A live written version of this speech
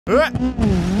Yeah!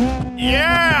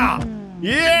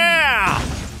 Yeah!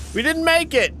 We didn't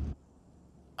make it.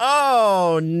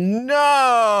 Oh, no.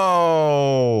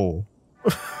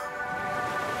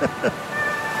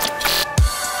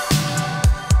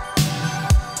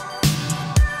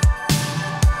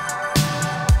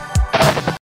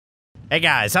 Hey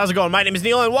guys, how's it going? My name is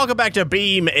Neil and welcome back to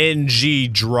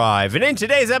BeamNG Drive. And in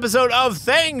today's episode of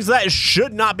things that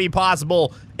should not be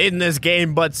possible in this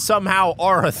game, but somehow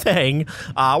are a thing,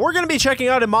 we're going to be checking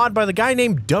out a mod by the guy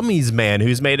named Dummies Man,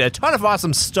 who's made a ton of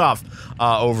awesome stuff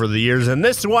over the years, and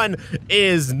this one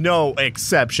is no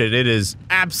exception. It is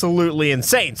absolutely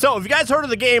insane. So, if you guys heard of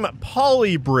the game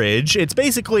Polybridge, it's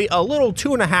basically a little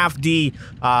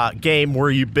 2.5D game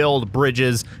where you build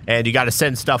bridges and you got to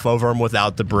send stuff over them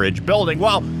without the bridge building.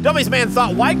 Well, Dummies Man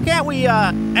thought, why can't we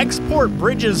export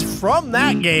bridges from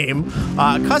that game,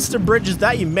 custom bridges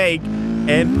that you make,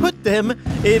 and put them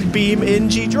in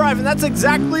BeamNG Drive, and that's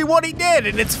exactly what he did,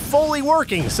 and it's fully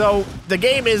working. So the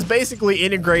game is basically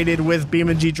integrated with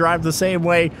BeamNG Drive the same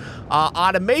way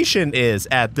automation is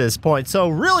at this point. So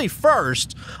really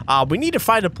first, we need to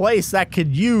find a place that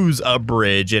could use a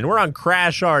bridge, and we're on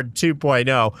CrashHard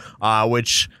 2.0,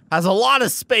 which has a lot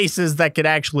of spaces that could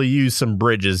actually use some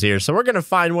bridges here. So we're gonna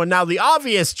find one. Now the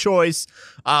obvious choice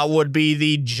would be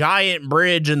the giant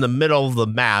bridge in the middle of the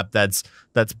map that's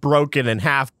broken in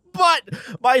half, but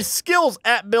my skills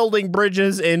at building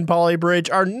bridges in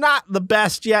Polybridge are not the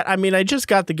best yet. I mean, I just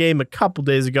got the game a couple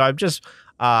days ago. I've just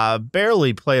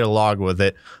barely played along with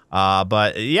it,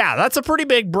 but yeah, that's a pretty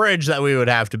big bridge that we would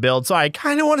have to build. So I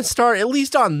kind of want to start, at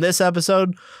least on this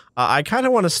episode, I kind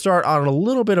of want to start on a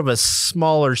little bit of a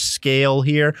smaller scale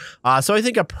here. So I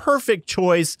think a perfect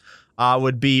choice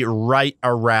would be right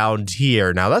around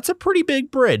here. Now, that's a pretty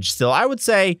big bridge still. I would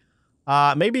say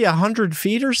maybe 100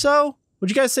 feet or so. Would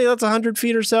you guys say that's 100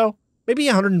 feet or so? Maybe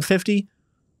 150?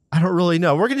 I don't really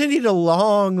know. We're gonna need a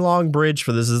long bridge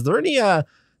for this. Is there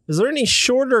any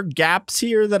shorter gaps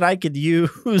here that I could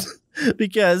use?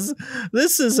 Because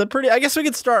this is a pretty, I guess we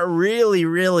could start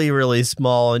really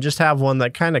small and just have one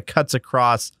that kind of cuts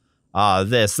across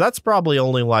this. That's probably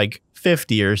only like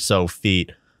 50 or so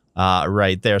feet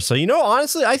right there. So, you know,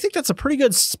 honestly, I think that's a pretty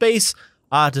good space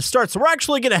to start. So we're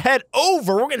actually going to head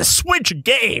over. We're going to switch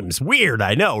games. Weird,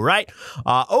 I know, right?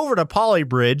 Over to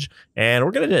Polybridge, and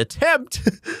we're going to attempt,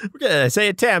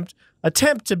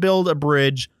 attempt to build a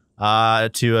bridge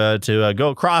to go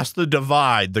across the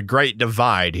divide, the Great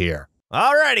Divide here.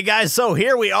 Alrighty, guys, so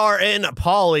here we are in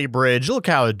Polybridge. Look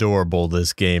how adorable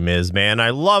this game is, man. I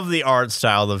love the art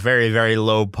style, the very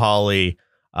low poly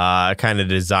kind of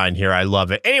design here. I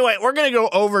love it. Anyway, we're going to go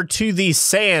over to the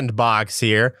sandbox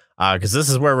here, because this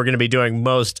is where we're going to be doing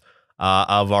most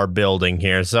of our building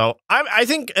here. So I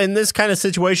think in this kind of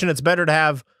situation, it's better to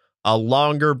have a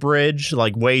longer bridge,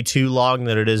 like way too long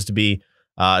than it is to be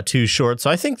too short. So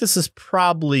I think this is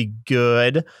probably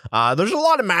good. There's a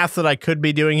lot of math that I could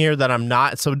be doing here that I'm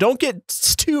not, so don't get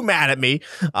too mad at me.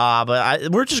 But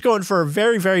we're just going for a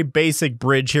very basic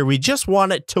bridge here. We just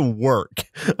want it to work,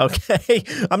 okay?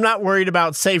 I'm not worried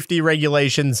about safety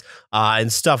regulations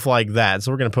and stuff like that.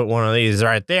 So we're going to put one of these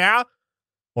right there,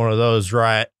 one of those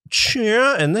right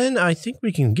here, and then I think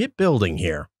we can get building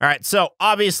here. All right, so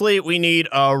obviously we need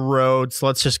a road, so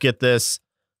let's just get this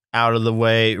out of the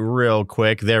way real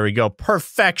quick. There we go.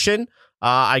 Perfection.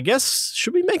 I guess,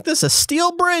 should we make this a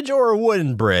steel bridge or a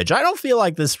wooden bridge? I don't feel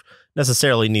like this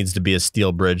necessarily needs to be a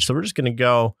steel bridge, so we're just going to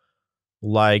go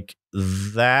like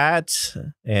that.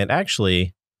 And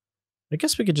actually, I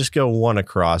guess we could just go one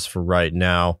across for right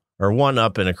now, or one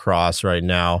up and across right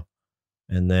now,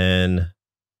 and then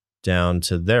down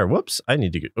to there. Whoops, I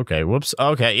need to get, okay, whoops.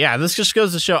 Okay, yeah, this just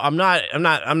goes to show I'm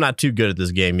not too good at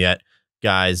this game yet,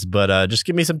 guys, but just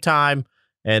give me some time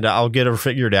and I'll get it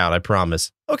figured out, I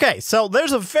promise. Okay, so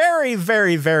there's a very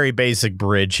basic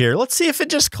bridge here. Let's see if it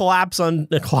just collapses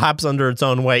under its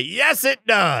own weight. Yes, it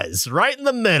does, right in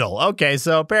the middle. Okay,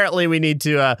 so apparently we need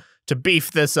to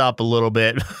beef this up a little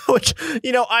bit, which,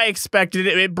 you know, I expected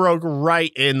it. It broke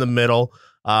right in the middle,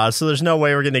 so there's no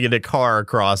way we're gonna get a car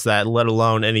across that, let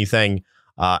alone anything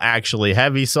actually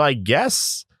heavy. So I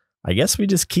guess we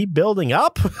just keep building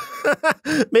up.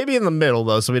 Maybe in the middle,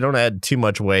 though, so we don't add too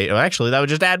much weight. Oh, actually, that would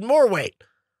just add more weight.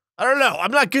 I don't know.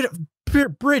 I'm not good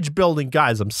at bridge building,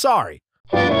 guys. I'm sorry.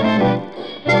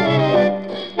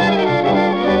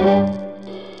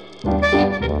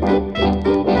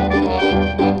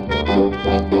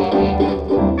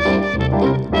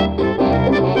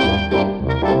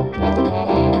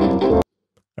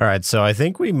 All right, so I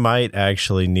think we might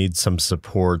actually need some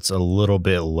supports a little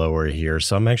bit lower here.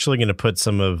 So I'm actually going to put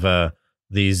some of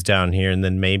these down here, and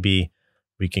then maybe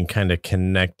we can kind of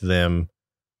connect them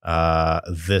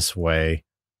this way,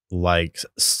 like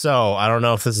so. I don't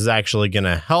know if this is actually going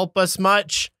to help us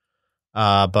much,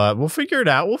 but we'll figure it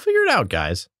out. We'll figure it out,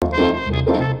 guys.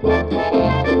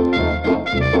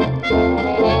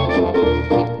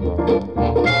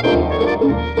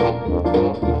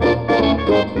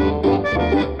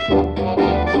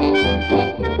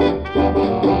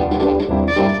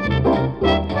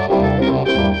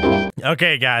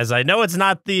 Okay, guys, I know it's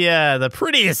not the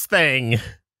prettiest thing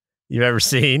you've ever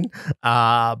seen,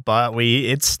 but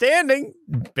it's standing.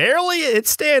 Barely, it's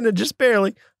standing, just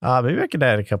barely. Maybe I could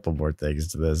add a couple more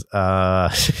things to this.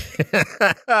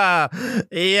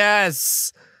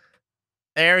 Yes.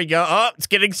 There we go. Oh, it's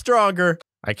getting stronger.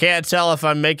 I can't tell if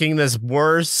I'm making this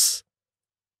worse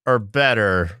or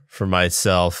better for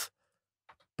myself.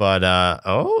 But,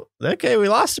 oh, okay, we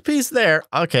lost a piece there.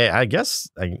 Okay, I guess,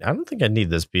 I don't think I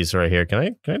need this piece right here.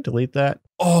 Can I delete that?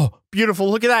 Oh, beautiful,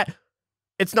 look at that.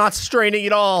 It's not straining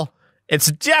at all.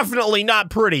 It's definitely not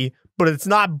pretty, but it's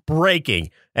not breaking.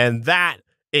 And that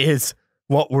is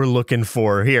what we're looking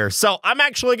for here. So I'm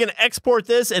actually going to export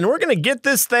this, and we're going to get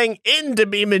this thing into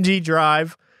BeamNG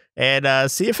Drive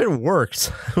and see if it works,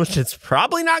 which it's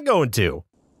probably not going to.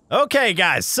 Okay,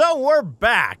 guys, so we're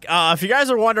back. If you guys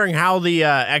are wondering how the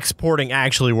exporting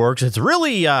actually works, it's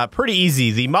really pretty easy.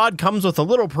 The mod comes with a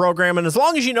little program, and as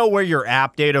long as you know where your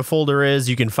app data folder is,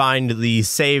 you can find the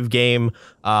save game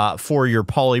for your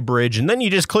poly bridge, and then you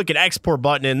just click an export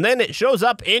button, and then it shows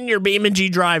up in your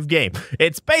BeamNG Drive game.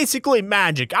 It's basically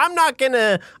magic. I'm not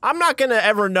gonna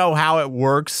ever know how it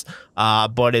works,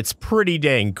 but it's pretty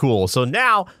dang cool. So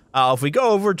now, if we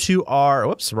go over to our,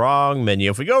 whoops, wrong menu.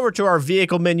 If we go over to our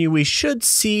vehicle menu, we should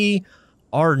see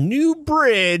our new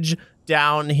bridge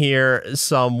down here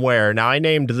somewhere. Now, I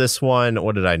named this one,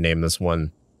 what did I name this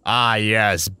one? Ah,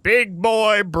 yes, Big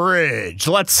Boy Bridge.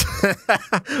 Let's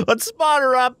spawn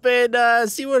her up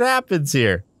and see what happens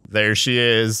here. There she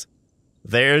is.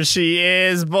 There she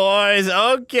is, boys.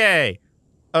 Okay.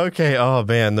 Okay, oh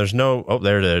man, there's no, oh,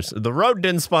 there it is. The road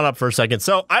didn't spawn up for a second,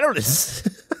 so I don't,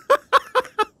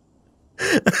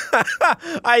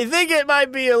 I think it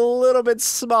might be a little bit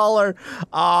smaller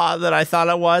than I thought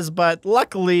it was, but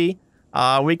luckily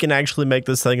we can actually make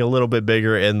this thing a little bit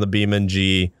bigger in the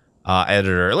BeamNG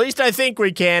editor. At least I think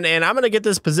we can, and I'm going to get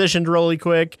this positioned really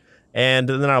quick, and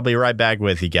then I'll be right back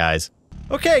with you guys.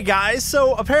 Okay, guys,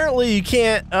 so apparently you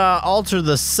can't alter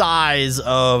the size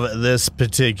of this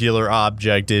particular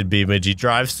object in BeamNG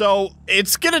Drive, so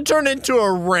it's gonna turn into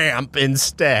a ramp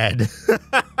instead.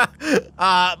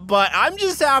 But I'm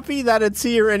just happy that it's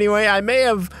here anyway. I may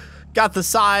have got the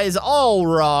size all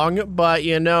wrong, but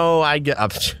you know, I'm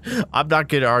not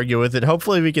gonna argue with it.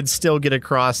 Hopefully we can still get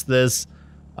across this.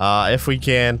 If we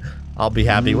can, I'll be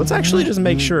happy. Let's actually just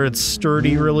make sure it's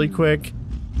sturdy really quick.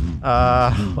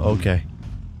 Okay.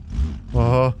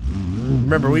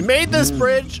 Remember, we made this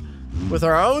bridge with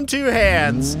our own two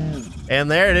hands,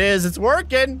 and there it is. It's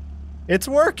working. It's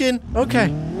working. Okay.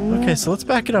 Okay, so let's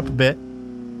back it up a bit.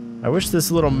 I wish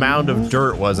this little mound of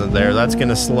dirt wasn't there. That's going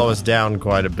to slow us down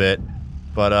quite a bit.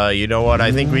 But, you know what?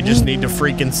 I think we just need to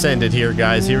freaking send it here,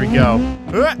 guys. Here we go.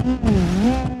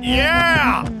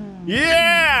 Yeah!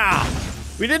 Yeah!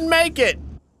 We didn't make it.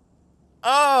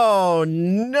 Oh,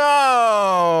 no.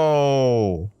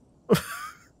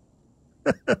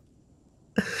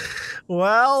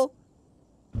 Well,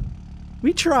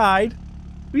 we tried.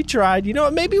 We tried. You know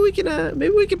what? Maybe we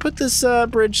can put this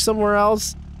bridge somewhere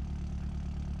else.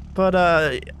 But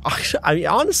I mean,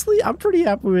 honestly, I'm pretty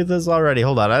happy with this already.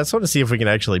 Hold on, I just want to see if we can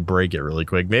actually break it really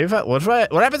quick. Maybe what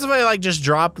happens if I like just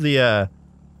drop the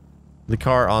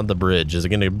car on the bridge? Is it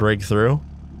gonna break through?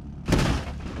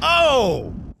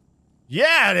 Oh,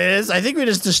 yeah, it is. I think we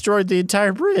just destroyed the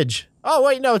entire bridge. Oh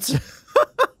wait, no, it's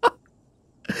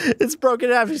it's broken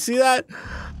in half. You see that?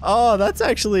 Oh, that's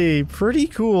actually pretty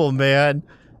cool, man.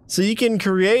 So you can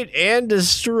create and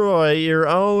destroy your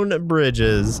own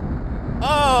bridges.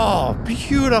 Oh,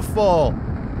 beautiful.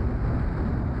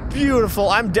 Beautiful.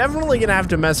 I'm definitely going to have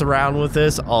to mess around with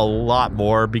this a lot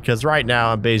more because right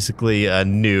now I'm basically a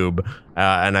noob.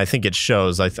 And I think it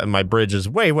shows. My bridge is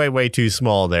way, way, way too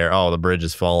small there. Oh, the bridge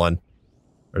is falling.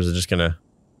 Or is it just going to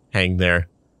hang there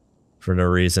for no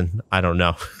reason? I don't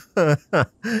know.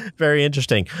 Very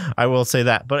interesting. I will say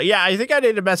that. But yeah, I think I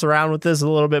need to mess around with this a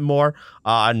little bit more.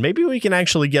 And maybe we can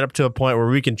actually get up to a point where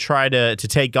we can try to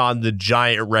take on the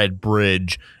giant red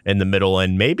bridge in the middle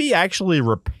and maybe actually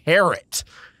repair it,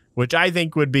 which I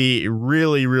think would be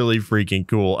really, really freaking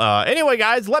cool. Anyway,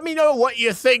 guys, let me know what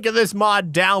you think of this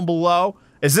mod down below.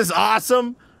 Is this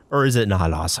awesome? Or is it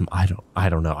not awesome? I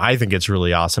don't know. I think it's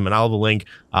really awesome, and I'll have a link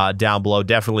down below.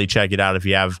 Definitely check it out if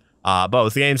you have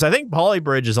both games. I think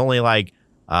Polybridge is only like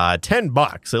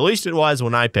 $10. At least it was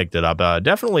when I picked it up.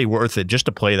 Definitely worth it just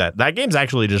to play that. That game's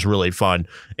actually just really fun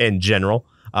in general.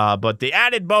 But the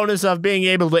added bonus of being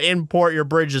able to import your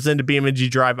bridges into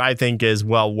BeamNG Drive, I think, is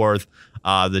well worth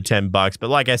the $10. But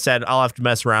like I said, I'll have to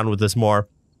mess around with this more.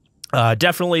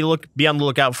 Definitely be on the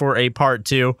lookout for a part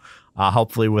 2.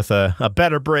 Hopefully with a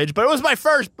better bridge, but it was my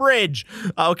first bridge,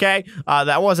 okay?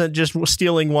 That wasn't just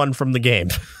stealing one from the game.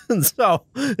 So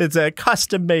it's a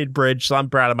custom-made bridge, so I'm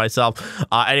proud of myself.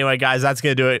 Anyway, guys, that's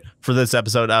going to do it for this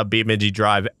episode of BeamNG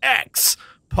Drive X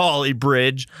Poly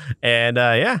Bridge. And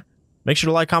yeah, make sure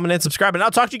to like, comment, and subscribe, and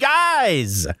I'll talk to you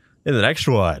guys in the next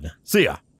one. See ya.